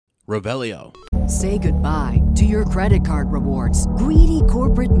Revelio. Say goodbye to your credit card rewards. Greedy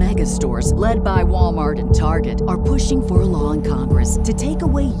corporate mega stores, led by Walmart and Target, are pushing for a law in Congress to take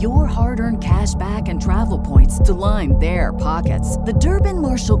away your hard-earned cash back and travel points to line their pockets. The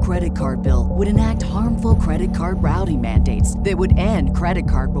Durbin-Marshall credit card bill would enact harmful credit card routing mandates that would end credit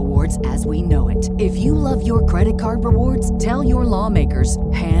card rewards as we know it. If you love your credit card rewards, tell your lawmakers,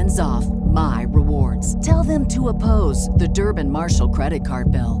 hands off my rewards. Tell them to oppose the Durbin-Marshall credit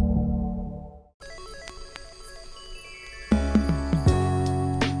card bill.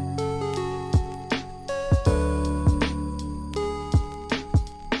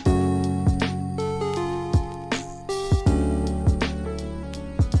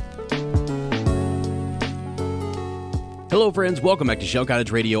 Hello friends, welcome back to Shell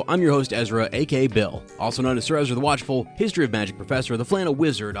Cottage Radio. I'm your host Ezra, aka Bill, also known as Sir Ezra the Watchful, History of Magic Professor, the Flannel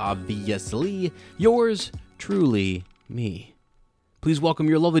Wizard, obviously, yours truly, me. Please welcome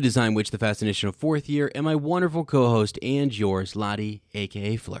your lovely design witch, the Fascination of 4th year, and my wonderful co-host and yours, Lottie,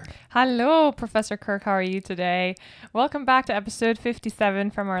 aka Fleur. Hello, Professor Kirk, how are you today? Welcome back to episode 57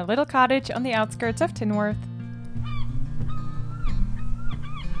 from our little cottage on the outskirts of Tinworth.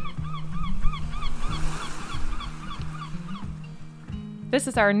 This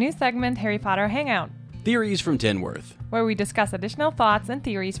is our new segment, Harry Potter Hangout, Theories from Tinworth, where we discuss additional thoughts and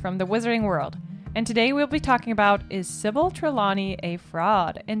theories from the wizarding world. And today we'll be talking about, is Sybil Trelawney a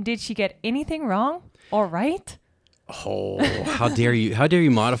fraud? And did she get anything wrong or right? Oh, how dare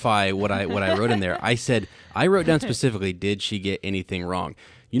you modify what I wrote in there. I wrote down specifically, did she get anything wrong?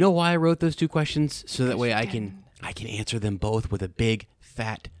 You know why I wrote those two questions? So that way I can answer them both with a big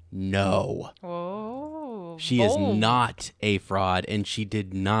fat no. Whoa. She is not a fraud, and she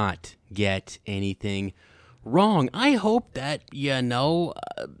did not get anything wrong. I hope that,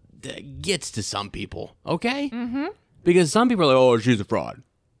 gets to some people, okay? Mm-hmm. Because some people are like, oh, she's a fraud.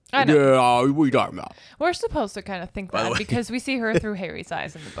 I know. Yeah, what are you talking about? We're supposed to kind of think that because we see her through Harry's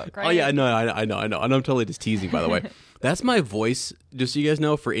eyes in the book, right? Oh, yeah, I know. And I'm totally just teasing, by the way. That's my voice, just so you guys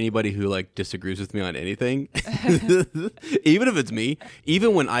know, for anybody who, disagrees with me on anything. Even if it's me,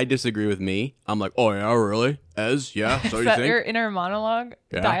 even when I disagree with me, I'm like, oh, yeah, really? Yeah? So Is you that think? your inner monologue?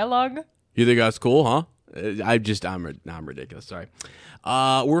 Yeah. Dialogue? You think that's cool, huh? I'm ridiculous. Sorry.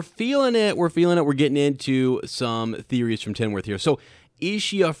 We're feeling it. We're getting into some theories from Tinworth here. So, is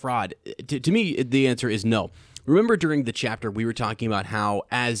she a fraud? To me, the answer is no. Remember during the chapter we were talking about how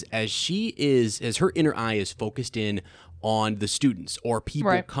as her inner eye is focused in on the students or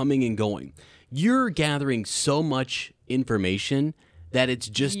people coming and going, you're gathering so much information that it's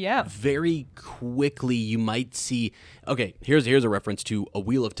just very quickly you might see. Okay, here's a reference to a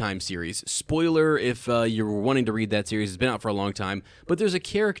Wheel of Time series. Spoiler if you're wanting to read that series, it's been out for a long time. But there's a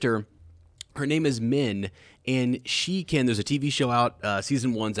character, her name is Min, and there's a TV show out,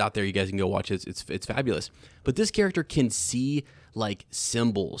 season 1's out there, you guys can go watch it, it's fabulous. But this character can see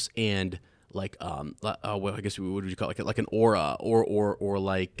symbols and I guess what would you call it? Like an aura or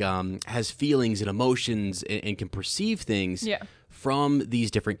has feelings and emotions and can perceive things from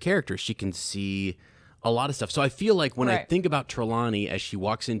these different characters. She can see a lot of stuff. So I feel like when I think about Trelawney as she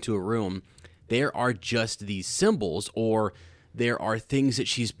walks into a room, there are just these symbols or there are things that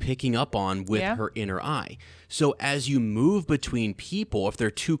she's picking up on with her inner eye. So as you move between people, if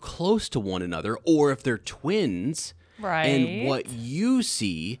they're too close to one another or if they're twins, and what you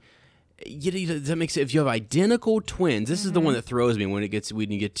see, that makes it, if you have identical twins, this is the one that throws me when you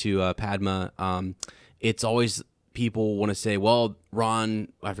get to Padma. It's always people want to say, well, Ron,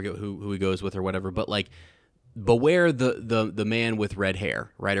 I forget who he goes with or whatever, but beware the man with red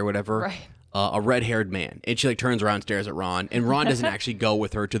hair, right, or whatever. Right. A red-haired man. And she turns around and stares at Ron. And Ron doesn't actually go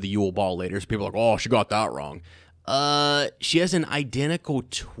with her to the Yule Ball later. So people are like, oh, she got that wrong. She has an identical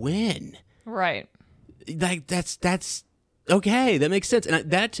twin. Right. That's okay. That makes sense. And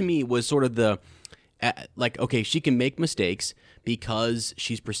that to me was sort of the, okay, she can make mistakes because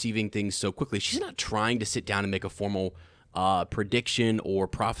she's perceiving things so quickly. She's not trying to sit down and make a formal prediction or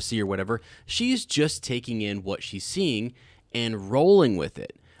prophecy or whatever. She's just taking in what she's seeing and rolling with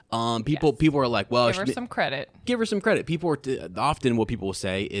it. People are like, well, give her some credit. Give her some credit. People are often what people will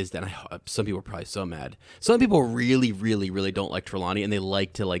say is that some people are probably so mad. Some people really, really, really don't like Trelawney, and they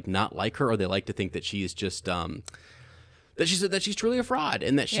like to not like her, or they like to think that she is just that she's truly a fraud,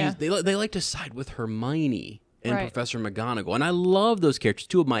 and that they like to side with Hermione and Professor McGonagall, and I love those characters.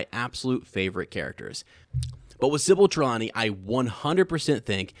 Two of my absolute favorite characters. But with Sybil Trelawney, I 100%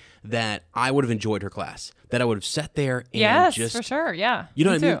 think that I would have enjoyed her class. That I would have sat there and Yes, just, for sure. Yeah. you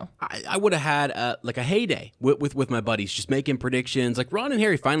know me what I mean? too. I would have had like a heyday with my buddies, just making predictions. Like Ron and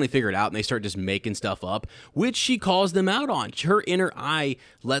Harry finally figure it out, and they start just making stuff up, which she calls them out on. Her inner eye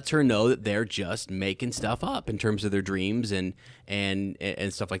lets her know that they're just making stuff up in terms of their dreams and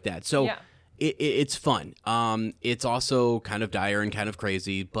stuff like that. So Yeah. it's fun. It's also kind of dire and kind of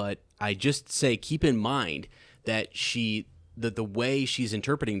crazy, but I just say keep in mind that the way she's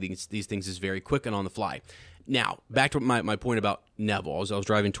interpreting these things is very quick and on the fly. Now, back to my point about Neville. I was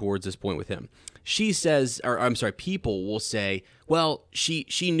driving towards this point with him. She says, or I'm sorry, people will say, well, she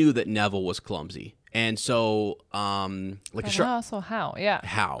knew that Neville was clumsy. And so, like But also how? Yeah.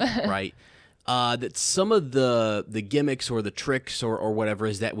 how, right? That some of the gimmicks or the tricks or whatever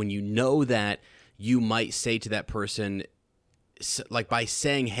is that when you know that you might say to that person, like by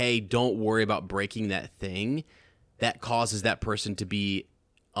saying, hey, don't worry about breaking that thing, that causes that person to be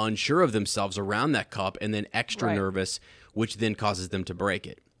unsure of themselves around that cup and then extra Right. nervous, which then causes them to break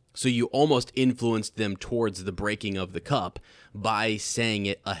it. So you almost influenced them towards the breaking of the cup by saying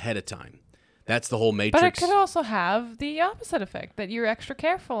it ahead of time. That's the whole Matrix. But it could also have the opposite effect, that you're extra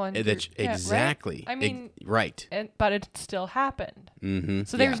careful. And Exactly. Right? I mean, right. but it still happened. Mm-hmm.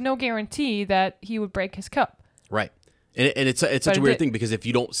 So there's no guarantee that he would break his cup. Right. And it's such But a it weird did. thing because if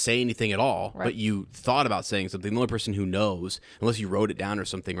you don't say anything at all, Right. but you thought about saying something, the only person who knows, unless you wrote it down or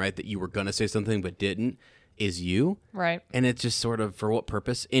something, right, that you were going to say something but didn't, is you. Right. And it's just sort of for what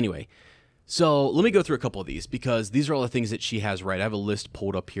purpose? Anyway, so let me go through a couple of these because these are all the things that she has right. I have a list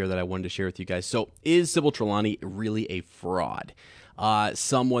pulled up here that I wanted to share with you guys. So is Sybil Trelawney really a fraud? I'm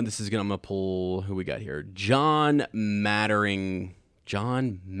going to pull, who we got here? John Maddinger.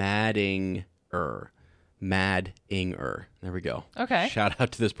 There we go. Okay. Shout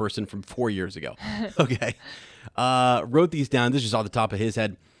out to this person from 4 years ago. Okay. Wrote these down. This is just off the top of his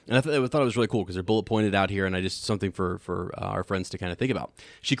head. And I thought it was really cool because they're bullet pointed out here, and I just something for our friends to kind of think about.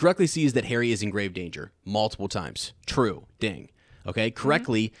 She correctly sees that Harry is in grave danger multiple times. True. Ding. Okay.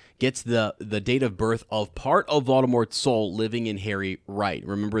 Correctly gets the date of birth of part of Voldemort's soul living in Harry right.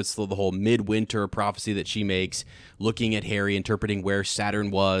 Remember, it's the whole midwinter prophecy that she makes, looking at Harry, interpreting where Saturn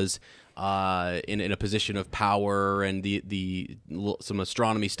was in a position of power and some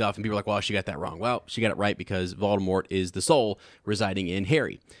astronomy stuff, and people are like, well, she got that wrong. Well, she got it right because Voldemort is the soul residing in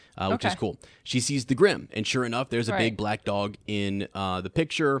Harry, which is cool. She sees the Grim, and sure enough, there's a big black dog in the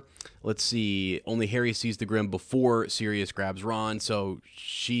picture. Let's see, only Harry sees the Grim before Sirius grabs Ron, so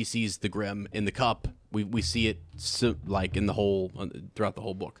she sees the Grim in the cup. We see it like in the whole throughout the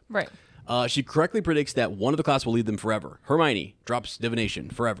whole book. Right. She correctly predicts that one of the class will lead them forever. Hermione drops divination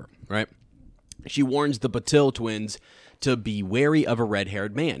forever, right? She warns the Patil twins to be wary of a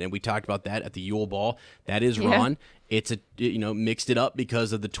red-haired man, and we talked about that at the Yule Ball. That is Ron. It's mixed it up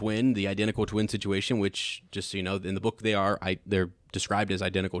because of the identical twin situation, which just so you know, in the book they're described as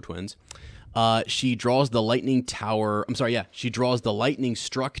identical twins. She draws the lightning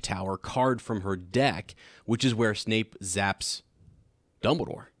struck tower card from her deck, which is where Snape zaps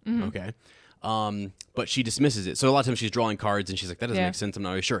Dumbledore. Mm-hmm. Okay. But she dismisses it. So a lot of times she's drawing cards and she's like, that doesn't make sense. I'm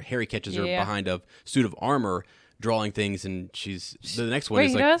not really sure. Harry catches her behind a suit of armor drawing things, and the next one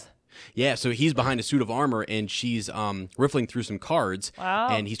is he like, does? yeah, so he's behind a suit of armor and she's riffling through some cards. Wow.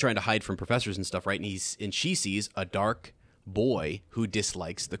 And he's trying to hide from professors and stuff, right? And she sees a dark boy who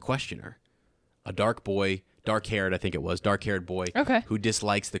dislikes the questioner. A dark boy, dark-haired boy who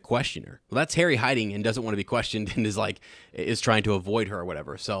dislikes the questioner. Well, that's Harry hiding and doesn't want to be questioned and is trying to avoid her or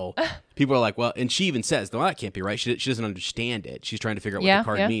whatever. So people are like, well, and she even says, no, that can't be right. She doesn't understand it. She's trying to figure out what the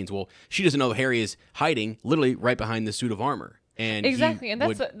card means. Well, she doesn't know Harry is hiding literally right behind the suit of armor. And exactly, and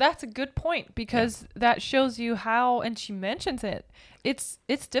that's a good point because that shows you how, and she mentions it. It's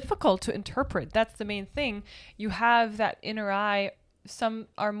difficult to interpret. That's the main thing. You have that inner eye. Some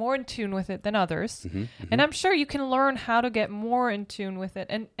are more in tune with it than others. Mm-hmm, mm-hmm. And I'm sure you can learn how to get more in tune with it.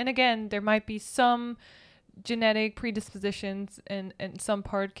 And again, there might be some genetic predispositions and some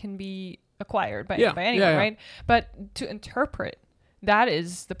part can be acquired by anyone, right? But to interpret, that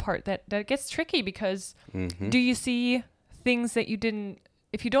is the part that gets tricky because do you see things that you didn't,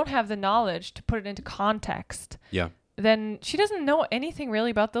 if you don't have the knowledge to put it into context, then she doesn't know anything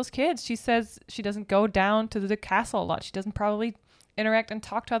really about those kids. She says she doesn't go down to the castle a lot. She doesn't probably interact and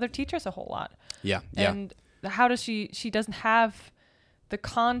talk to other teachers a whole lot. And how does she doesn't have the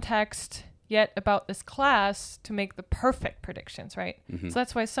context yet about this class to make the perfect predictions, right? So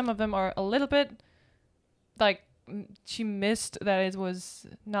that's why some of them are a little bit like she missed that it was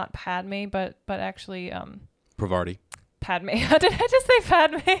not Padme but actually Parvati. Padme. Did I just say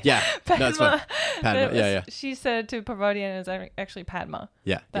Padme? Yeah, Padma. no, it's fine. Padma. Yeah. She said to Parvatian is actually Padma.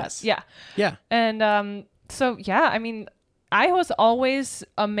 Yeah. That's yes. Yeah. And so yeah, I mean, I was always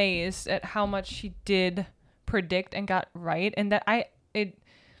amazed at how much she did predict and got right, and that I don't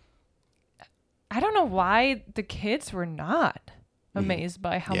know why the kids were not amazed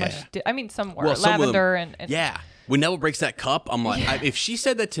by how much. I mean, some were. Some Lavender of them, and yeah. When Neville breaks that cup, I'm like, if she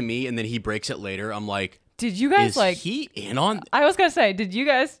said that to me and then he breaks it later, I'm like, did you guys is he in on? I was gonna say, did you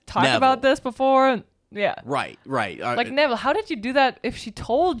guys talk Neville. about this before? Yeah. Right. Like Neville, how did you do that? If she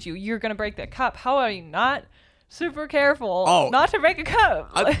told you you're gonna break that cup, how are you not super careful not to break a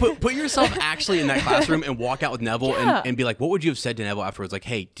cup? Put yourself actually in that classroom and walk out with Neville and be like, what would you have said to Neville afterwards? Like,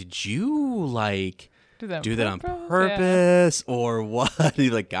 hey, did you like do that on purpose or what? And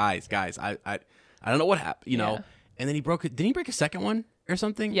he's like, guys, I don't know what happened, you know. And then he broke it. Didn't he break a second one or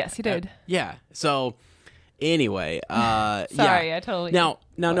something? Yes, he did. Yeah. So anyway, sorry, I totally no.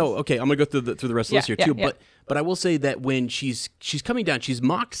 Okay, I'm gonna go through the rest of this here too. But I will say that when she's coming down, she's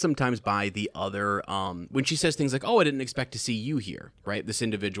mocked sometimes by the other. When she says things like, "Oh, I didn't expect to see you here," right? This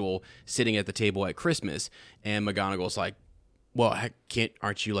individual sitting at the table at Christmas, and McGonagall's like, well,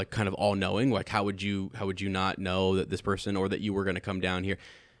 aren't you like kind of all knowing? Like, how would you not know that this person or that you were going to come down here?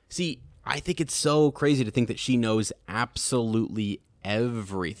 See, I think it's so crazy to think that she knows absolutely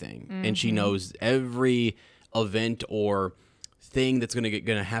everything, and she knows every event or thing that's going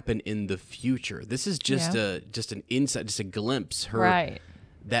to happen in the future. This is just an insight, just a glimpse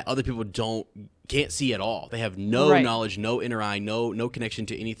that other people can't see at all. They have no knowledge, no inner eye, no connection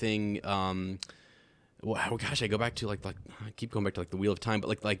to anything. Well, gosh, I go back to like I keep going back to like the Wheel of Time,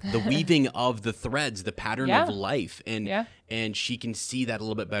 but like the weaving of the threads, the pattern of life, and she can see that a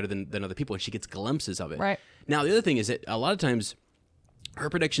little bit better than other people, and she gets glimpses of it. Right. Now, the other thing is that a lot of times her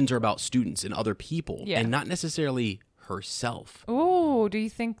predictions are about students and other people, and not necessarily herself. Ooh, do you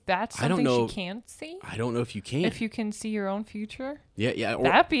think that's something she can't see? I don't know if you can. If you can see your own future? Yeah.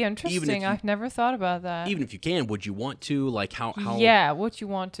 That'd be interesting. I've never thought about that. Even if you can, would you want to? Like how? Yeah, would you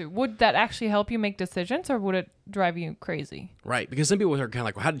want to? Would that actually help you make decisions, or would it drive you crazy? Right, because some people are kind of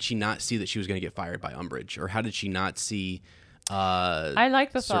like, well, how did she not see that she was going to get fired by Umbridge? Or how did she not see I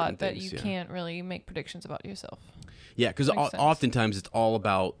like the thought that things, you can't really make predictions about yourself. Yeah, because oftentimes it's all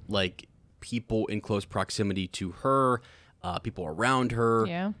about like people in close proximity to her, people around her.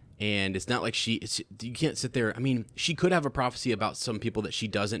 Yeah. And it's not like you can't sit there. I mean, she could have a prophecy about some people that she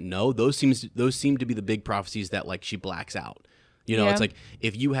doesn't know. Those seem to be the big prophecies that like she blacks out. You know, it's like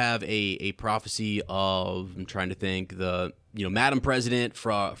if you have a prophecy of, I'm trying to think, Madam President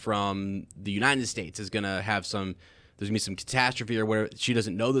from the United States is going to have there's going to be some catastrophe or whatever. She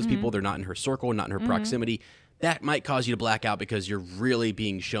doesn't know those people. They're not in her circle, not in her proximity. That might cause you to black out because you're really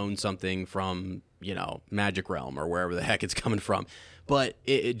being shown something from, Magic Realm or wherever the heck it's coming from. But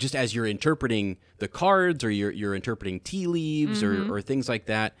it just as you're interpreting the cards or you're interpreting tea leaves or things like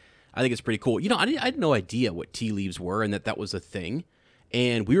that, I think it's pretty cool. I had no idea what tea leaves were and that was a thing.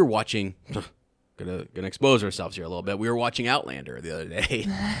 And we were watching, gonna expose ourselves here a little bit. We were watching Outlander the other day.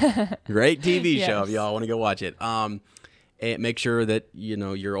 Great TV show if y'all want to go watch it. And make sure that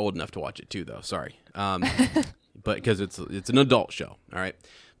you're old enough to watch it too, though. Sorry, but because it's an adult show, all right.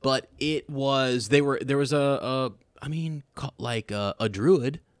 But there was a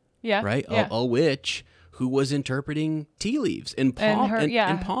druid, right, a witch who was interpreting tea leaves and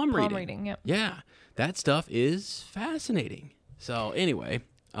palm reading. Yeah, that stuff is fascinating. So anyway.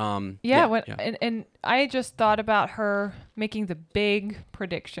 And I just thought about her making the big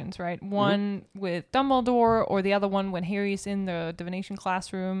predictions, right? One with Dumbledore, or the other one when Harry's in the divination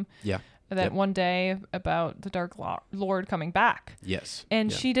classroom. Yeah. One day about the Dark Lord coming back. Yes.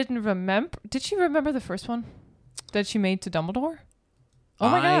 And she didn't remember. Did she remember the first one that she made to Dumbledore? Oh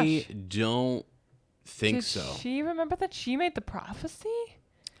my gosh. I don't think so. Did she remember that she made the prophecy?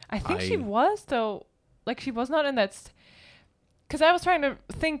 I think she was, though. Like, she was not in that... Because I was trying to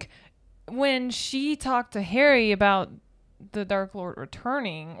think when she talked to Harry about the Dark Lord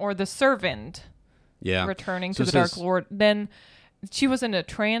returning, or the servant returning to the Dark Lord, then she was in a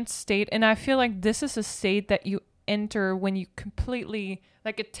trance state. And I feel like this is a state that you enter when you completely,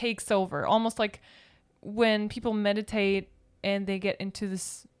 like, it takes over. Almost like when people meditate and they get into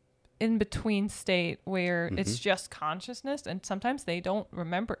this in-between state where it's just consciousness, and sometimes they don't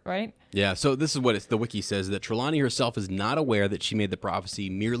remember, right? Yeah, so this is what the wiki says, that Trelawney herself is not aware that she made the prophecy,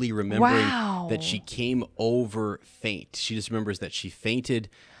 merely remembering that she came over faint. She just remembers that she fainted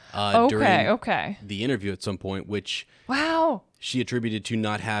during the interview at some point, which she attributed to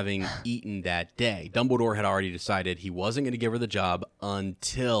not having eaten that day. Dumbledore had already decided he wasn't going to give her the job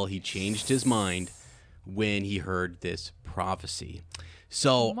until he changed his mind when he heard this prophecy.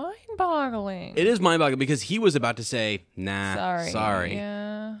 So mind-boggling. it is mind-boggling because he was about to say, nah, sorry.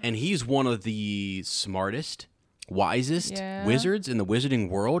 Yeah. And he's one of the smartest, wisest wizards in the wizarding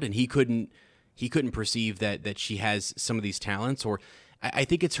world, and he couldn't perceive that she has some of these talents, or I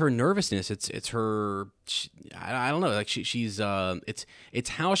think it's her nervousness. It's her. I don't know. Like she's. It's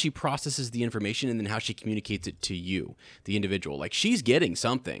how she processes the information and then how she communicates it to you, the individual. Like she's getting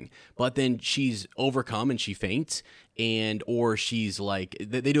something, but then she's overcome and she faints, or she's like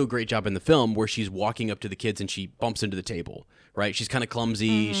they do a great job in the film where she's walking up to the kids and she bumps into the table. Right? She's kind of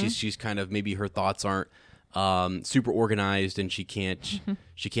clumsy. Mm-hmm. She's kind of maybe her thoughts aren't super organized, and she can't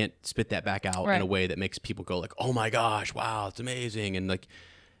spit that back out in a way that makes people go like, oh my gosh, wow, it's amazing, and like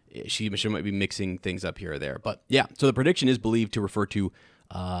she might be mixing things up here or there. But yeah, so the prediction is believed to refer to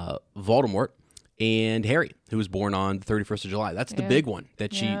Voldemort and Harry, who was born on the 31st of July. That's the big one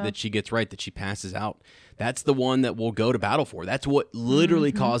that she gets right, that she passes out. That's the one that we'll go to battle for. That's what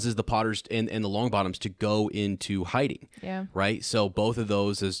literally causes the Potters and the Longbottoms to go into hiding. Yeah. Right? So both of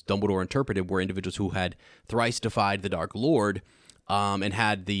those, as Dumbledore interpreted, were individuals who had thrice defied the Dark Lord and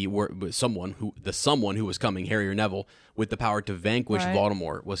had someone who was coming, Harry or Neville, with the power to vanquish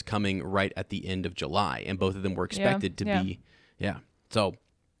Voldemort was coming right at the end of July. And both of them were expected to be. Yeah. So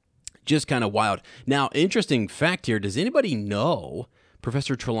just kind of wild. Now, interesting fact here. Does anybody know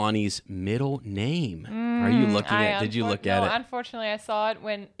Professor Trelawney's middle name? Are you looking at? Did you look at it? Unfortunately, I saw it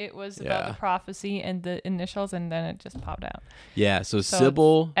when it was about the prophecy and the initials, and then it just popped out. Yeah. So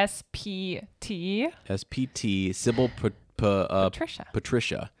Sybil SPT. Sybil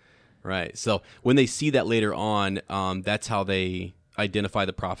Patricia. Right. So when they see that later on, that's how they identify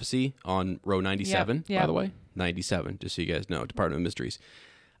the prophecy on row 97. By the way, 97. Just so you guys know, Department of Mysteries.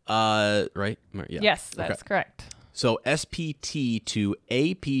 Right? Yeah. Yes, that's correct. So SPT to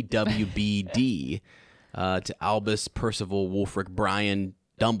APWBD to Albus Percival Wulfric Brian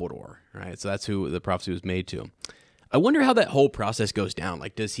Dumbledore, right? So that's who the prophecy was made to. I wonder how that whole process goes down.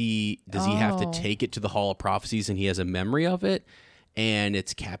 Like, does he have to take it to the Hall of Prophecies and he has a memory of it and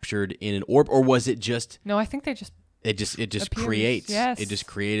it's captured in an orb, or was it just? No, I think it just creates. Yes. It just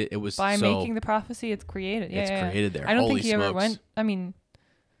created. It was by making the prophecy. It's created. Yeah, it's created there. I don't Holy think he smokes. ever went. I mean.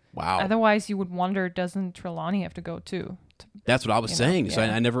 Wow. Otherwise, you would wonder, doesn't Trelawney have to go too? That's what I was saying. So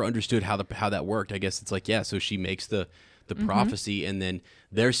I never understood how that worked. I guess it's like, so she makes the prophecy, and then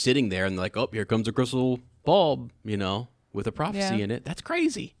they're sitting there, and they're like, oh, here comes a crystal bulb, with a prophecy in it. That's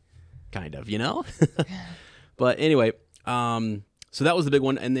crazy, kind of, But anyway, so that was the big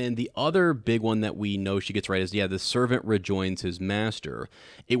one. And then the other big one that we know she gets right is, the servant rejoins his master.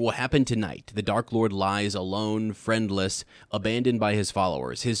 It will happen tonight. The Dark Lord lies alone, friendless, abandoned by his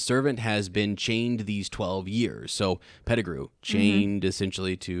followers. His servant has been chained these 12 years. So Pettigrew, chained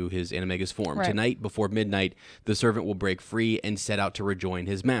essentially to his animagus form. Right. Tonight, before midnight, the servant will break free and set out to rejoin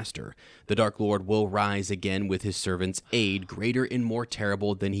his master. The Dark Lord will rise again with his servant's aid, greater and more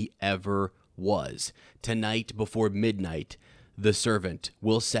terrible than he ever was. Tonight, before midnight, the servant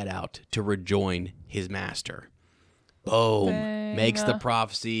will set out to rejoin his master. Boom. Dang. Makes the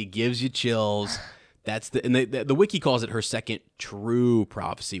prophecy, gives you chills. That's the wiki calls it her second true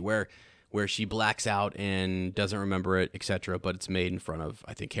prophecy, where she blacks out and doesn't remember it, etc. But it's made in front of,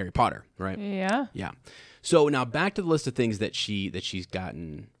 I think, Harry Potter, right? Yeah. Yeah. So now back to the list of things that she's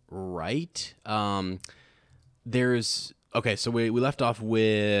gotten right. Okay, so we left off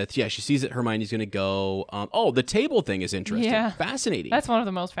with, she sees that Hermione's going to go. The table thing is interesting. Yeah. Fascinating. That's one of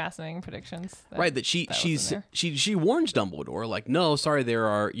the most fascinating predictions. That she warns Dumbledore, like, no, sorry, there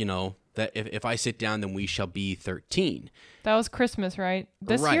are, that if I sit down, then we shall be 13. That was Christmas, right?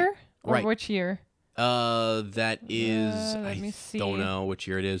 This year? Or which year? That is, don't know which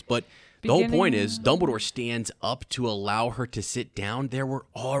year it is, but the whole point is Dumbledore stands up to allow her to sit down. There were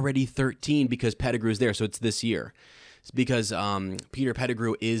already 13 because Pettigrew's there, so it's this year. It's because Peter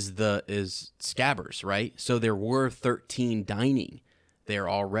Pettigrew is Scabbers, right? So there were 13 dining there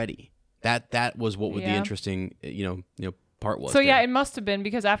already. That was what the interesting part was. So it must have been,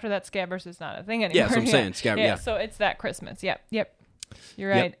 because after that Scabbers is not a thing anymore. Yeah, that's what I'm saying. Scabbers. Yeah. So it's that Christmas. Yep.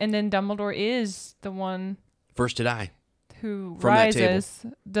 You're right. Yep. And then Dumbledore is the one first to die. Who rises,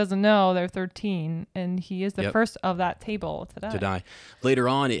 doesn't know they're 13, and he is the first of that table to die. Later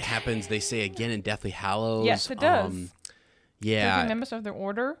on, it happens, they say again in Deathly Hallows. Yes, it does. Yeah. 13 members of their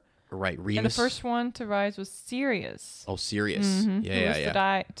order. Right, Remus. And the first one to rise was Sirius. Oh, Sirius. Mm-hmm. Yeah, Who was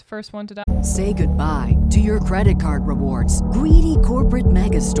the first one to die. Say goodbye to your credit card rewards. Greedy corporate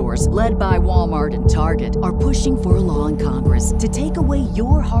mega stores, led by Walmart and Target, are pushing for a law in Congress to take away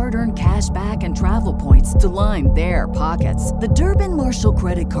your hard-earned cash back and travel points to line their pockets. The Durbin-Marshall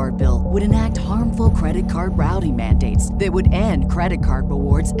credit card bill would enact harmful credit card routing mandates that would end credit card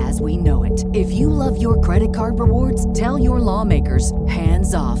rewards as we know it. If you love your credit card rewards, tell your lawmakers,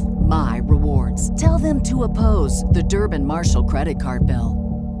 hands off my rewards. Tell them to oppose the Durbin-Marshall credit card bill.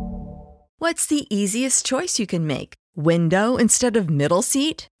 What's the easiest choice you can make? Window instead of middle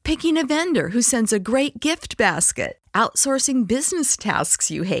seat? Picking a vendor who sends a great gift basket? Outsourcing business tasks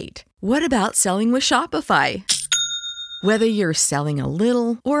you hate? What about selling with Shopify? Whether you're selling a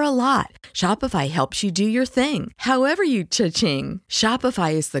little or a lot, Shopify helps you do your thing, however you cha-ching.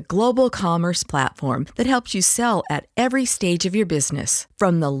 Shopify is the global commerce platform that helps you sell at every stage of your business.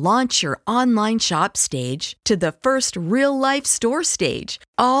 From the launch your online shop stage to the first real-life store stage,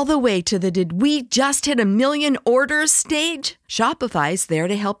 all the way to the did we just hit 1 million orders stage. Shopify's there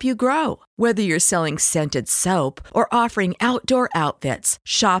to help you grow. Whether you're selling scented soap or offering outdoor outfits,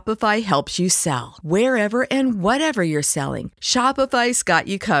 Shopify helps you sell. Wherever and whatever you're selling, Shopify's got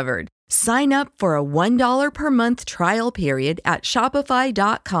you covered. Sign up for a $1 per month trial period at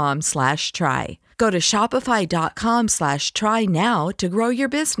shopify.com/try. Go to shopify.com/try now to grow your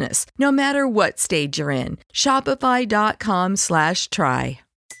business, no matter what stage you're in. Shopify.com/try.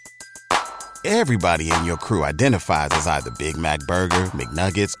 Everybody in your crew identifies as either Big Mac Burger,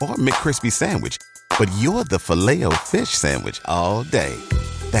 McNuggets, or McCrispy Sandwich. But you're the Filet-O-Fish Sandwich all day.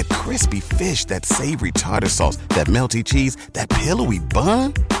 That crispy fish, that savory tartar sauce, that melty cheese, that pillowy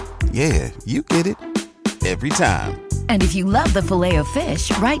bun. Yeah, you get it. Every time. And if you love the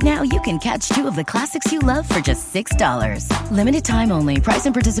Filet-O-Fish, right now you can catch 2 of the classics you love for just $6. Limited time only. Price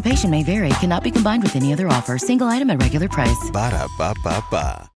and participation may vary. Cannot be combined with any other offer. Single item at regular price.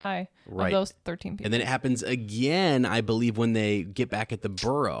 Ba-da-ba-ba-ba. Of Right. those 13 people. And then it happens again, I believe, when they get back at the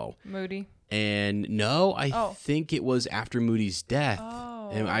burrow. Moody. And no, I think it was after Moody's death. Oh.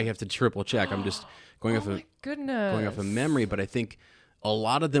 And I have to triple check. I'm just going off my goodness. going off of memory, but I think a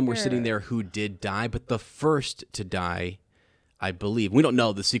lot of them were sitting there who did die, but the first to die, I believe. We don't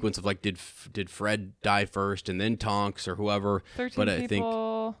know the sequence of like did Fred die first and then Tonks or whoever. 13 but I people think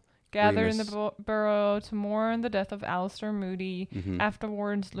gathered Remus. in the burrow to mourn the death of Alistair Moody. Mm-hmm.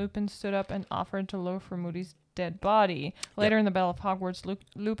 Afterwards, Lupin stood up and offered to loaf for Moody's dead body. Later in the Battle of Hogwarts,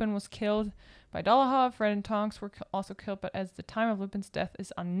 Lupin was killed by Dolohov. Fred and Tonks were also killed, but as the time of Lupin's death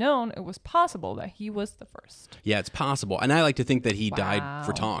is unknown, it was possible that he was the first. Yeah, it's possible. And I like to think that he died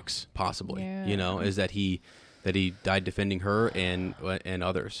for Wow. Tonks, possibly. Yeah. You know, is that he died defending her and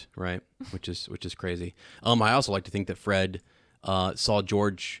others, right? Which is crazy. I also like to think that Fred saw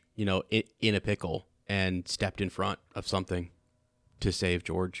George, you know, in a pickle and stepped in front of something to save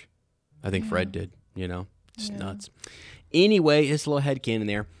George. I think Fred did, you know. Just nuts. Anyway, it's a little headcanon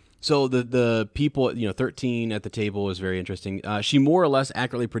there. So the people, you know, 13 at the table is very interesting. She more or less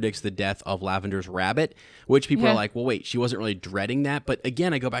accurately predicts the death of Lavender's rabbit, which people are like, well, wait, she wasn't really dreading that. But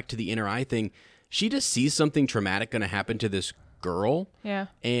again, I go back to the inner eye thing. She just sees something traumatic going to happen to this girl. Yeah.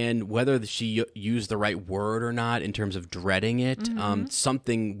 And whether she used the right word or not in terms of dreading it,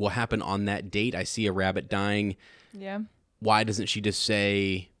 something will happen on that date. I see a rabbit dying. Yeah. Why doesn't she just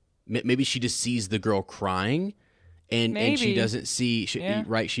say, maybe she just sees the girl crying and she doesn't see,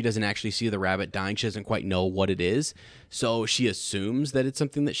 right? She doesn't actually see the rabbit dying. She doesn't quite know what it is. So she assumes that it's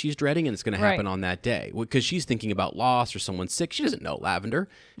something that she's dreading and it's going to happen on that day because she's thinking about loss or someone sick. She doesn't know Lavender.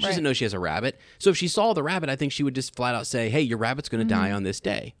 She doesn't know she has a rabbit. So if she saw the rabbit, I think she would just flat out say, hey, your rabbit's going to die on this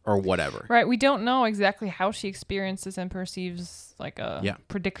day or whatever. Right. We don't know exactly how she experiences and perceives like a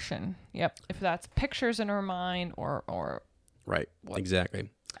prediction. Yep. If that's pictures in her mind or right. Exactly.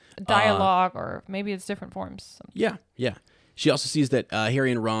 dialogue or maybe it's different forms. Yeah. She also sees that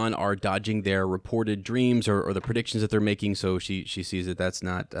Harry and Ron are dodging their reported dreams or the predictions that they're making. So she sees that that's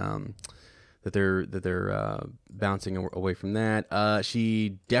not that they're bouncing away from that.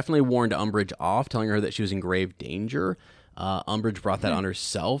 She definitely warned Umbridge off, telling her that she was in grave danger. Umbridge brought that on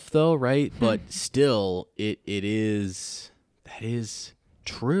herself, though, right? But still, that is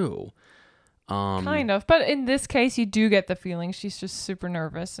true. Kind of. But in this case, you do get the feeling she's just super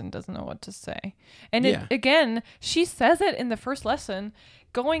nervous and doesn't know what to say. And again, she says it in the first lesson,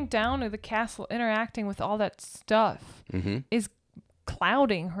 going down to the castle, interacting with all that stuff is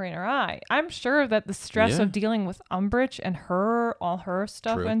clouding her inner eye. I'm sure that the stress of dealing with Umbridge and all her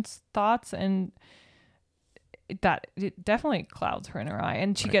stuff and thoughts, and that it definitely clouds her inner eye.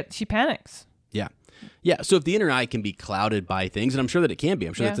 And she panics. Yeah. Yeah. So if the inner eye can be clouded by things, and I'm sure that it can be,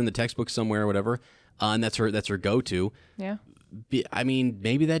 I'm sure Yeah. that's in the textbook somewhere or whatever, and that's her go-to. Yeah. I mean,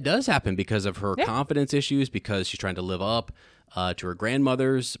 maybe that does happen because of her Yeah. confidence issues, because she's trying to live up to her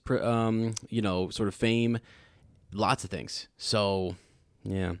grandmother's, sort of fame. Lots of things. So,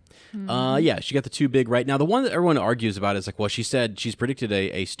 yeah. Yeah, she got the two big right. Now, the one that everyone argues about is like, well, she said she's predicted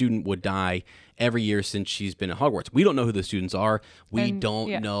a student would die every year since she's been at Hogwarts. We don't know who the students are. We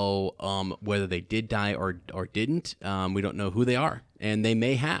don't know whether they did die or didn't. We don't know who they are, and they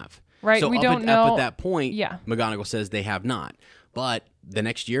may have. Right, So we up don't at, know. Up at that point, Yeah. McGonagall says they have not. But the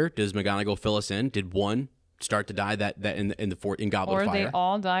next year, does McGonagall fill us in? Did one start to die that in Goblet Or of Fire? they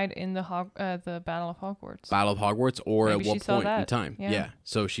all died in the Battle of Hogwarts. Battle of Hogwarts, or Maybe at she what saw point in that. time? Yeah.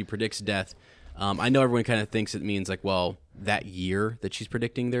 So she predicts death. I know everyone kind of thinks it means like, well, that year that she's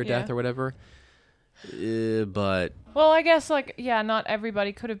predicting their death Yeah. or whatever. But Well, I guess not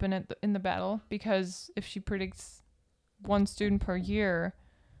everybody could have been in the battle, because if she predicts one student per year,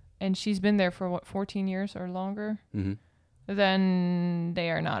 and she's been there for 14 years or longer, then they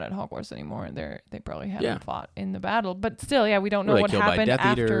are not at Hogwarts anymore. They probably haven't fought in the battle, but still, we don't know were they what killed by happened Death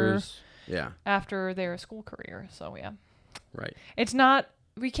after Eaters? Yeah, after their school career. So right. it's not.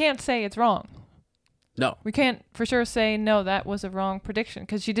 We can't say it's wrong. No, We can't for sure say no, that was a wrong prediction,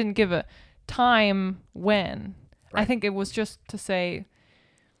 because she didn't give a time when. I Right. think it was just to say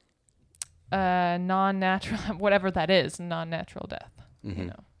non-natural, whatever that is, non-natural death. You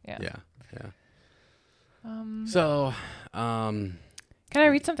know, yeah. So, Can I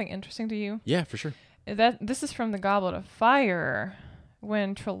read something interesting to you? yeah, for sure. This is from the Goblet of Fire,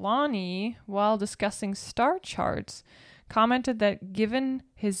 when Trelawney, while discussing star charts, commented that given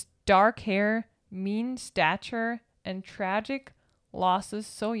his dark hair, mean stature, and tragic losses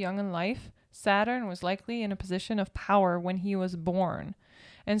so young in life, Saturn was likely in a position of power when he was born,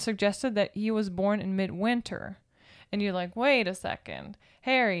 and suggested that he was born in midwinter. And you're like, wait a second,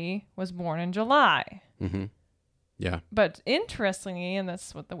 Harry was born in July. Yeah, But interestingly, and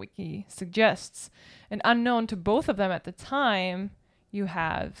that's what the wiki suggests, and unknown to both of them at the time, you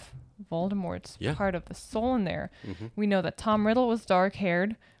have Voldemort's part of the soul in there. We know that Tom Riddle was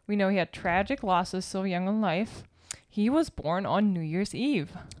dark-haired. We know he had tragic losses so young in life. He was born on New Year's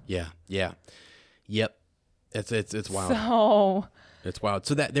Eve. yeah. Yep. It's wild. So It's wild.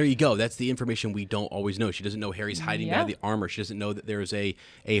 So there you go. That's the information we don't always know. She doesn't know Harry's hiding behind the armor. She doesn't know that there's a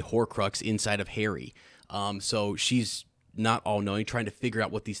Horcrux inside of Harry. So she's not all-knowing, trying to figure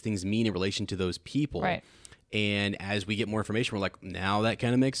out what these things mean in relation to those people. Right. And as we get more information, we're like, now that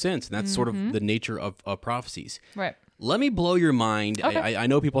kind of makes sense. And that's sort of the nature of prophecies. right. Let me blow your mind. Okay. I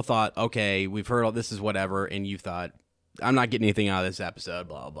know people thought, okay, we've heard all this is whatever, and you thought, I'm not getting anything out of this episode,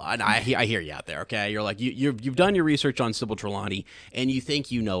 blah, blah. And I hear you out there, okay? You're like, you've done your research on Sybil Trelawney, and you think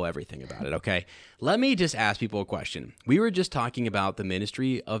you know everything about it, okay? Let me just ask people a question. We were just talking about the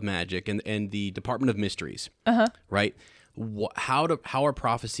Ministry of Magic and the Department of Mysteries, right? How are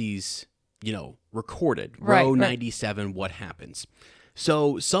prophecies, recorded? Right, Row right. 97, what happens?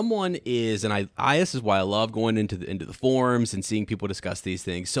 So someone is, and this is why I love going into the forums and seeing people discuss these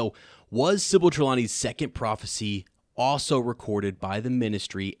things. So was Sybil Trelawney's second prophecy also recorded by the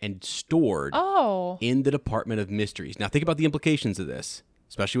Ministry and stored in the Department of Mysteries? Now think about the implications of this,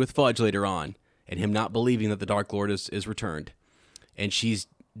 especially with Fudge later on, and him not believing that the Dark Lord is returned. And she's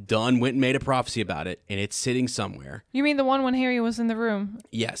went and made a prophecy about it, and it's sitting somewhere. You mean the one when Harry was in the room?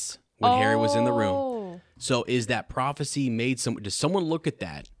 Yes, when Harry was in the room. Oh. So is that prophecy made does someone look at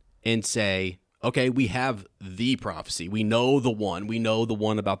that and say, okay, we have the prophecy. We know the one. We know the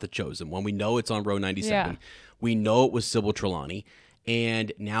one about the chosen one. We know it's on row 97. Yeah. We know it was Sybil Trelawney.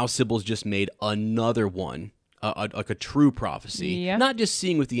 And now Sybil's just made another one, like a true prophecy. Yeah. Not just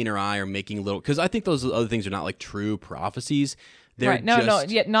seeing with the inner eye or making little, because I think those other things are not like true prophecies. They're Right. No, just,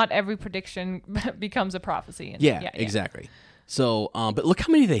 yet not every prediction becomes a prophecy. And yeah, exactly. So, but look how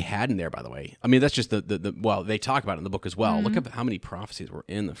many they had in there, by the way. I mean, that's just well, they talk about it in the book as well. Look at how many prophecies were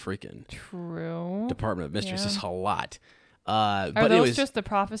in the freaking True. Department of Mysteries. Yeah. It's a lot. Are But those anyways, just the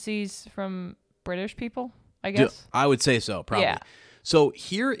prophecies from British people, I guess? I would say so, probably. Yeah. So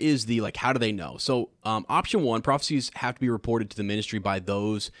here is the, how do they know? So option one, prophecies have to be reported to the Ministry by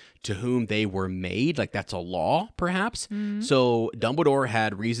those to whom they were made. Like that's a law, perhaps. So Dumbledore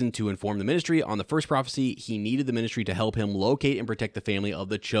had reason to inform the Ministry on the first prophecy. He needed the Ministry to help him locate and protect the family of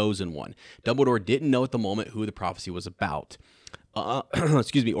the Chosen One. Dumbledore didn't know at the moment who the prophecy was about.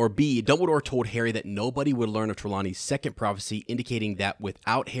 Excuse me. Or B, Dumbledore told Harry that nobody would learn of Trelawney's second prophecy, indicating that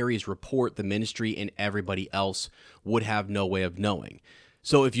without Harry's report, the Ministry and everybody else would have no way of knowing.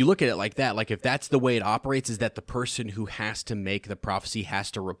 So if you look at it like that, like if that's the way it operates, is that the person who has to make the prophecy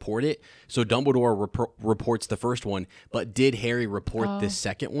has to report it. So Dumbledore reports the first one, but did Harry report the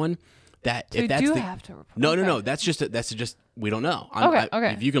second one? That So if you that's do the, have to report. no, Okay. no, that's just we don't know. Okay.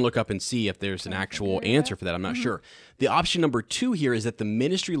 If you can look up and see if there's an actual answer for that, I'm not sure. The option number 2 here is that the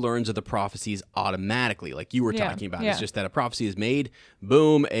ministry learns of the prophecies automatically, like you were talking about. It's just that a prophecy is made,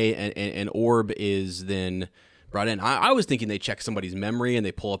 boom, an orb is then brought in. I was thinking they check somebody's memory and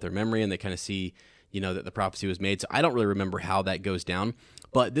they pull up their memory and they kind of see, that the prophecy was made. So I don't really remember how that goes down.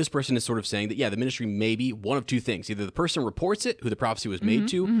 But this person is sort of saying that, the ministry may be one of two things. Either the person reports it, who the prophecy was made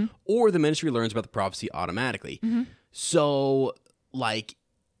to, or the ministry learns about the prophecy automatically. So, like,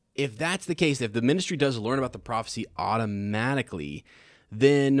 if that's the case, if the ministry does learn about the prophecy automatically,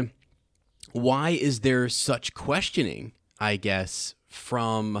 then why is there such questioning, I guess,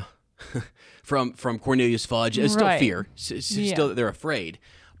 from Cornelius Fudge? It's still fear. Still, they're afraid.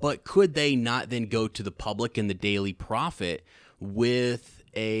 But could they not then go to the public and the Daily Prophet with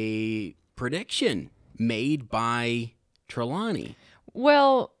a prediction made by Trelawney?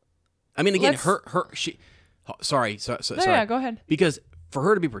 Well, I mean, again, she. Sorry. Yeah, go ahead. Because for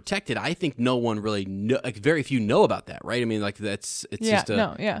her to be protected, I think no one really very few know about that, right? I mean, like it's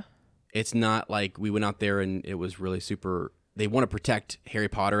It's not like we went out there and it was really super. They want to protect Harry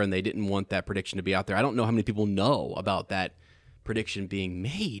Potter and they didn't want that prediction to be out there. I don't know how many people know about that prediction being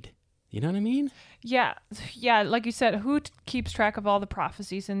made. You know what I mean? Yeah. Like you said, who keeps track of all the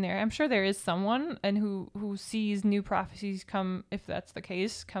prophecies in there? I'm sure there is someone, and who sees new prophecies come, if that's the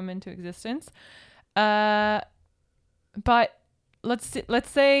case, come into existence. But let's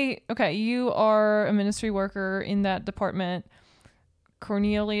say, okay, you are a ministry worker in that department.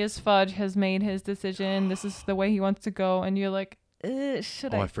 Cornelius Fudge has made his decision. This is the way he wants to go, and you're like,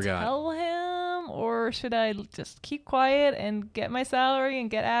 should I tell him, or should I just keep quiet and get my salary and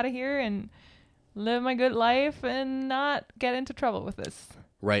get out of here and live my good life and not get into trouble with this?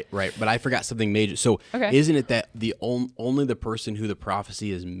 Right. But I forgot something major. So isn't it that the only the person who the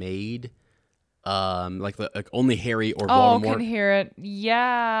prophecy is made, like only Harry or Voldemort can hear it?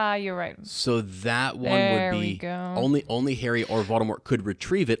 Yeah, you're right. So that one would be only Harry or Voldemort could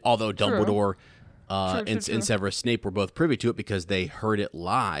retrieve it. Although Dumbledore and Severus Snape were both privy to it because they heard it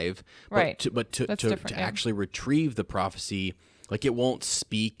live. Right. But to actually retrieve the prophecy, like it won't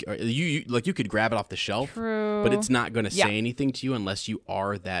speak. Or you could grab it off the shelf, but it's not going to say anything to you unless you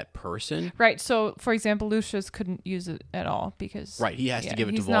are that person. Right. So, for example, Lucius couldn't use it at all because he has to give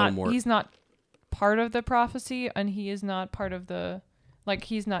it to Voldemort. He's not part of the prophecy, and he is not part of the. Like,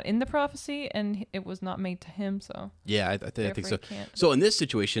 he's not in the prophecy, and it was not made to him, so... Yeah, I think so. So in this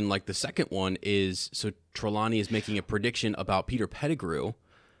situation, like, the second one is... So Trelawney is making a prediction about Peter Pettigrew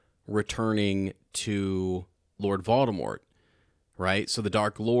returning to Lord Voldemort, right? So the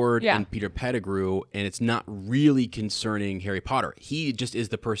Dark Lord and Peter Pettigrew, and it's not really concerning Harry Potter. He just is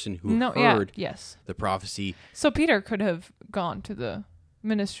the person who heard the prophecy. So Peter could have gone to the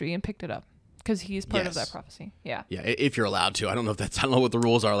ministry and picked it up. Because he's part of that prophecy. Yeah. Yeah, if you're allowed to. I don't know what the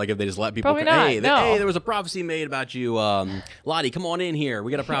rules are. Like if they just let people... Probably not. Hey, there was a prophecy made about you. Lottie, come on in here.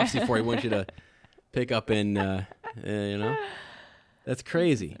 We got a prophecy for you. We want you to pick up and, That's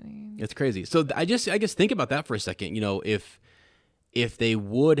crazy. It's crazy. So I guess think about that for a second. If they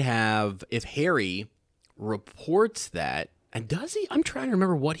would have... If Harry reports that... And does he? I'm trying to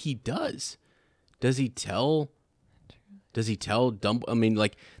remember what he does. Does he tell Dumbledore? I mean,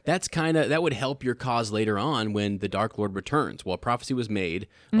 like, that would help your cause later on when the Dark Lord returns. Well, a prophecy was made.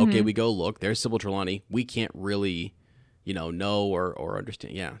 Okay, we go look. There's Sybil Trelawney. We can't really, know or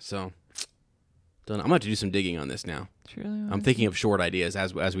understand. Yeah, so I'm going to have to do some digging on this now. I'm thinking of short ideas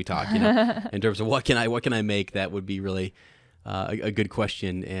as we talk, in terms of what can I make that would be really a good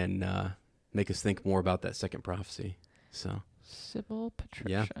question and make us think more about that second prophecy. So... Sybil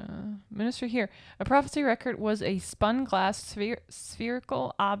Patricia. Minister here. A prophecy record was a spun glass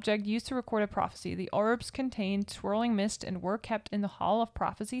spherical object used to record a prophecy. The orbs contained swirling mist and were kept in the Hall of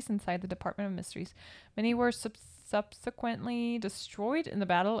Prophecies inside the Department of Mysteries. Many were subsequently destroyed in the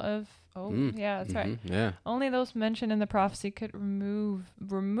Battle of... that's right. Yeah. Only those mentioned in the prophecy could remove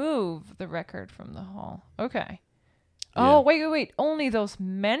the record from the hall. Okay. Oh, wait. Only those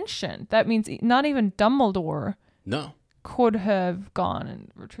mentioned. That means not even Dumbledore. No. Could have gone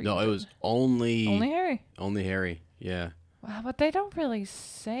and retrieved it. No, it was only Harry. Only Harry, yeah. Wow, but they don't really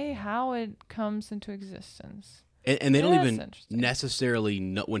say how it comes into existence. And they don't even necessarily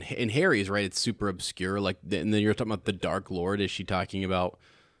know when in Harry's, right? It's super obscure. Like, and then you're talking about the Dark Lord. Is she talking about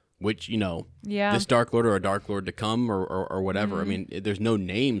which, this Dark Lord or a Dark Lord to come or whatever? I mean, there's no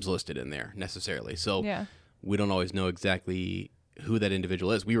names listed in there necessarily, so we don't always know exactly who that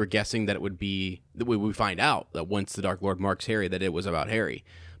individual is. We were guessing that it would be that we find out that once the Dark Lord marks Harry that it was about Harry.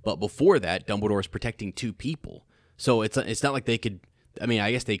 But before that, Dumbledore's protecting 2 people. So it's not like they could. I mean,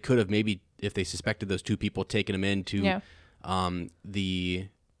 I guess they could have maybe, if they suspected those 2 people, taken them into the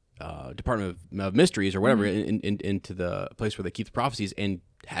Department of Mysteries or whatever, into the place where they keep the prophecies, and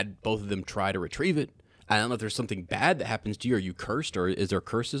had both of them try to retrieve it. I don't know if there's something bad that happens to you. Are you cursed, or is there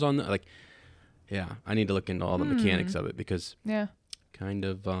curses on the, like? Yeah, I need to look into all the mechanics of it, because kind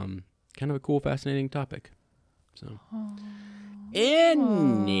of a cool, fascinating topic. So.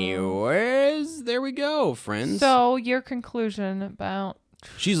 Anyways, there we go, friends. So your conclusion about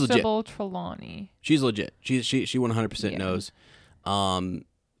she's legit. Sybil Trelawney. She's legit. She 100% knows.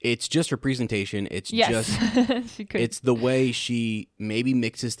 It's just her presentation. It's just she could. It's the way she maybe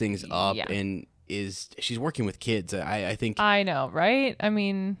mixes things up and she's working with kids. I think. I know, right? I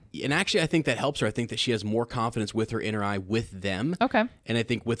mean, and actually, I think that helps her. I think that she has more confidence with her inner eye with them. Okay. And I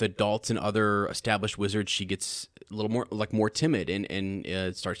think with adults and other established wizards, she gets a little more timid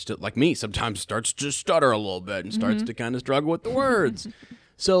and starts to, like me, sometimes starts to stutter a little bit and starts to kind of struggle with the words.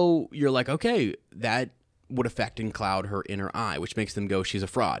 So you're like, okay, that would affect and cloud her inner eye, which makes them go, she's a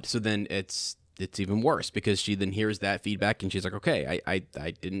fraud. So then it's even worse, because she then hears that feedback and she's like, okay, I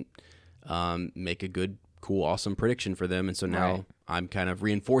didn't make a good, cool, awesome prediction for them, and so now I'm kind of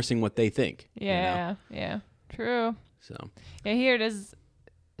reinforcing what they think. Yeah, true. So here it is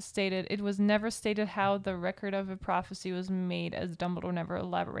stated. It was never stated how the record of a prophecy was made, as Dumbledore never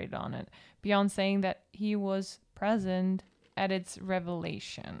elaborated on it, beyond saying that he was present at its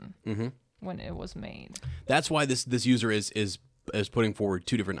revelation when it was made. That's why this user is putting forward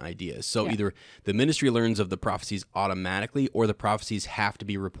 2 different ideas. So either the ministry learns of the prophecies automatically, or the prophecies have to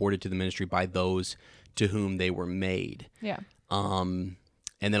be reported to the ministry by those to whom they were made. Yeah.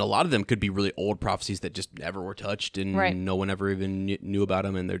 And then a lot of them could be really old prophecies that just never were touched, and no one ever even knew about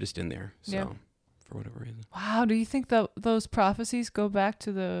them, and they're just in there. So for whatever reason. Wow. Do you think that those prophecies go back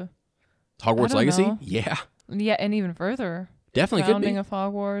to the Hogwarts Legacy? Know. Yeah. Yeah, and even further. Definitely could be. Founding of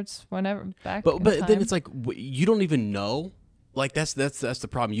Hogwarts, whenever back. But then it's like you don't even know. Like that's the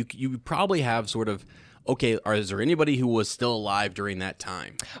problem. You probably have sort of, okay, is there anybody who was still alive during that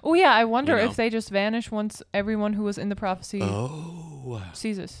time? Oh yeah, I wonder if they just vanish once everyone who was in the prophecy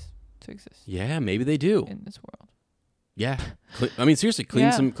ceases to exist. Yeah, maybe they do in this world. Yeah, I mean seriously,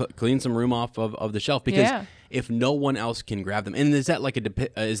 clean some room off of the shelf, because if no one else can grab them, and is that like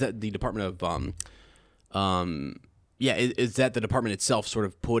is that the Department of is that the department itself sort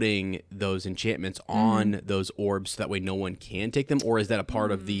of putting those enchantments on those orbs so that way no one can take them? Or is that a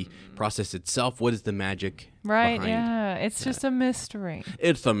part of the process itself? What is the magic behind it's just a mystery.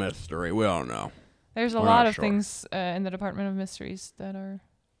 It's a mystery. We don't know. There's a lot of things in the Department of Mysteries that are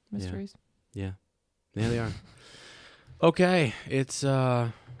mysteries. Yeah, they are. Okay, it's,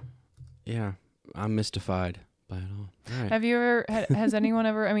 I'm mystified by it all. All right. Have you ever, has anyone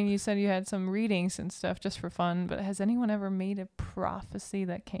ever, I mean, you said you had some readings and stuff just for fun, but has anyone ever made a prophecy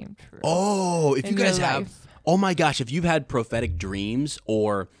that came true? Oh, if you guys have, oh my gosh, if you've had prophetic dreams,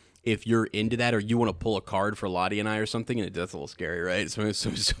 or if you're into that, or you want to pull a card for Lottie and I or something, and that's a little scary, right?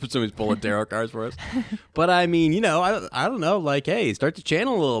 Somebody's pulling tarot cards for us. But I mean, I don't know, like, hey, start to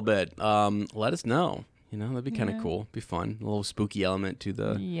channel a little bit. Let us know. That'd be kind of cool. Be fun. A little spooky element to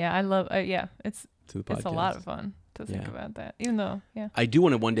the... Yeah, I love... it's to the podcast. It's a lot of fun to think about that. Even though, I do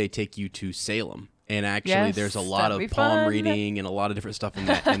want to one day take you to Salem. And actually, there's a lot of palm reading and a lot of different stuff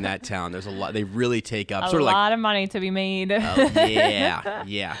in that town. There's a lot. They really take up... a lot of money to be made.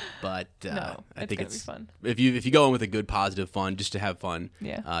 Yeah. But I think it's... fun. If you go in with a good, positive, fun, just to have fun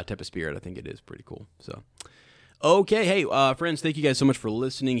type of spirit, I think it is pretty cool. So... Okay, hey, friends, thank you guys so much for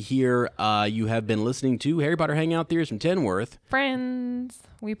listening here. You have been listening to Harry Potter Hangout Theories from Tenworth. Friends,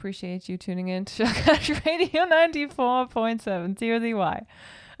 we appreciate you tuning in to Shellcouch Radio 94.7 TRZY.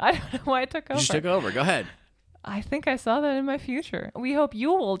 I don't know why it took over. You just took over. Go ahead. I think I saw that in my future. We hope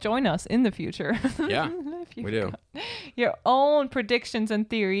you will join us in the future. Yeah, we do. Your own predictions and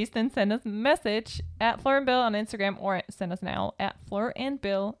theories, then send us a message at Fleur and Bill on Instagram, or send us now at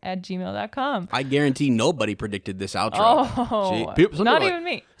fleurandbill@gmail.com. I guarantee nobody predicted this outro. Oh, not even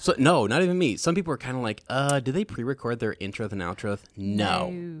me. No, not even me. Some people are kind of like, do they pre-record their intro and outro? No.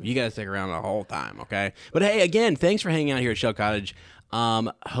 You guys stick around the whole time, okay? But hey, again, thanks for hanging out here at Shell Cottage.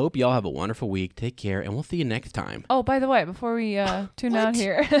 Hope y'all have a wonderful week. Take care, and we'll see you next time. Oh, by the way, before we tune out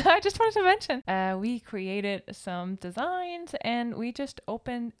here, I just wanted to mention we created some designs, and we just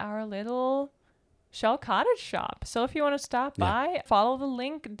opened our little Shell Cottage shop. So if you want to stop by, follow the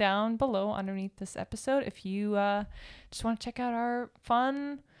link down below underneath this episode. If you just want to check out our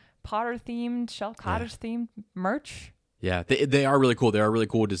fun Potter-themed, Shell Cottage-themed merch. Yeah, they are really cool. They are really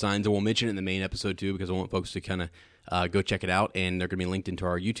cool designs, and we'll mention it in the main episode too because I want folks to kind of go check it out, and they're going to be linked into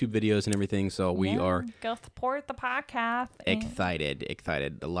our YouTube videos and everything. So we are go support the podcast.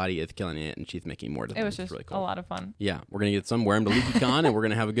 excited. Lottie is killing it, and she's making more designs. It was just really cool. a lot of fun. Yeah, we're gonna get some, wear them to LeakyCon, and we're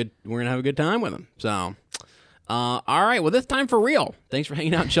gonna have a good time with them. So, all right, well, this time for real. Thanks for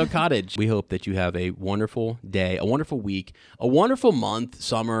hanging out in Chuck Cottage. We hope that you have a wonderful day, a wonderful week, a wonderful month,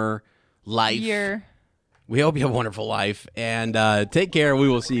 summer, life. Year. We hope you have a wonderful life, and take care. We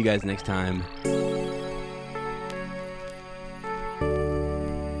will see you guys next time.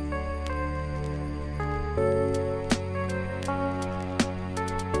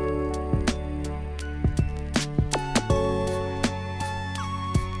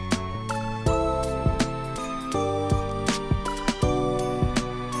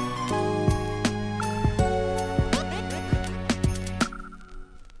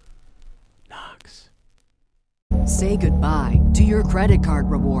 Say goodbye to your credit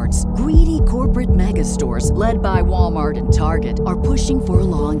card rewards. Greedy corporate mega stores, led by Walmart and Target, are pushing for a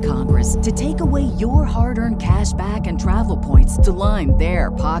law in Congress to take away your hard-earned cash back and travel points to line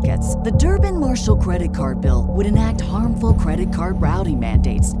their pockets. The Durbin-Marshall credit card bill would enact harmful credit card routing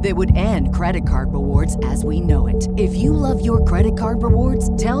mandates that would end credit card rewards as we know it. If you love your credit card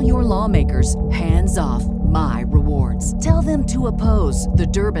rewards, tell your lawmakers, hands off my rewards. Tell them to oppose the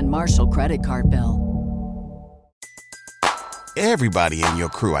Durbin-Marshall credit card bill. Everybody in your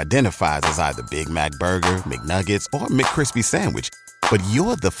crew identifies as either Big Mac Burger, McNuggets, or McCrispy Sandwich. But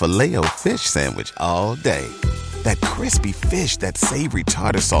you're the Filet-O-Fish Sandwich all day. That crispy fish, that savory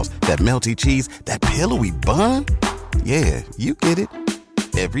tartar sauce, that melty cheese, that pillowy bun. Yeah, you get it.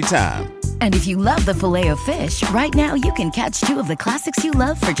 Every time. And if you love the Filet-O-Fish, right now you can catch 2 of the classics you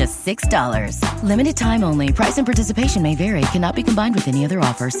love for just $6. Limited time only. Price and participation may vary. Cannot be combined with any other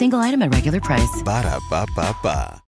offer. Single item at regular price. Ba-da-ba-ba-ba.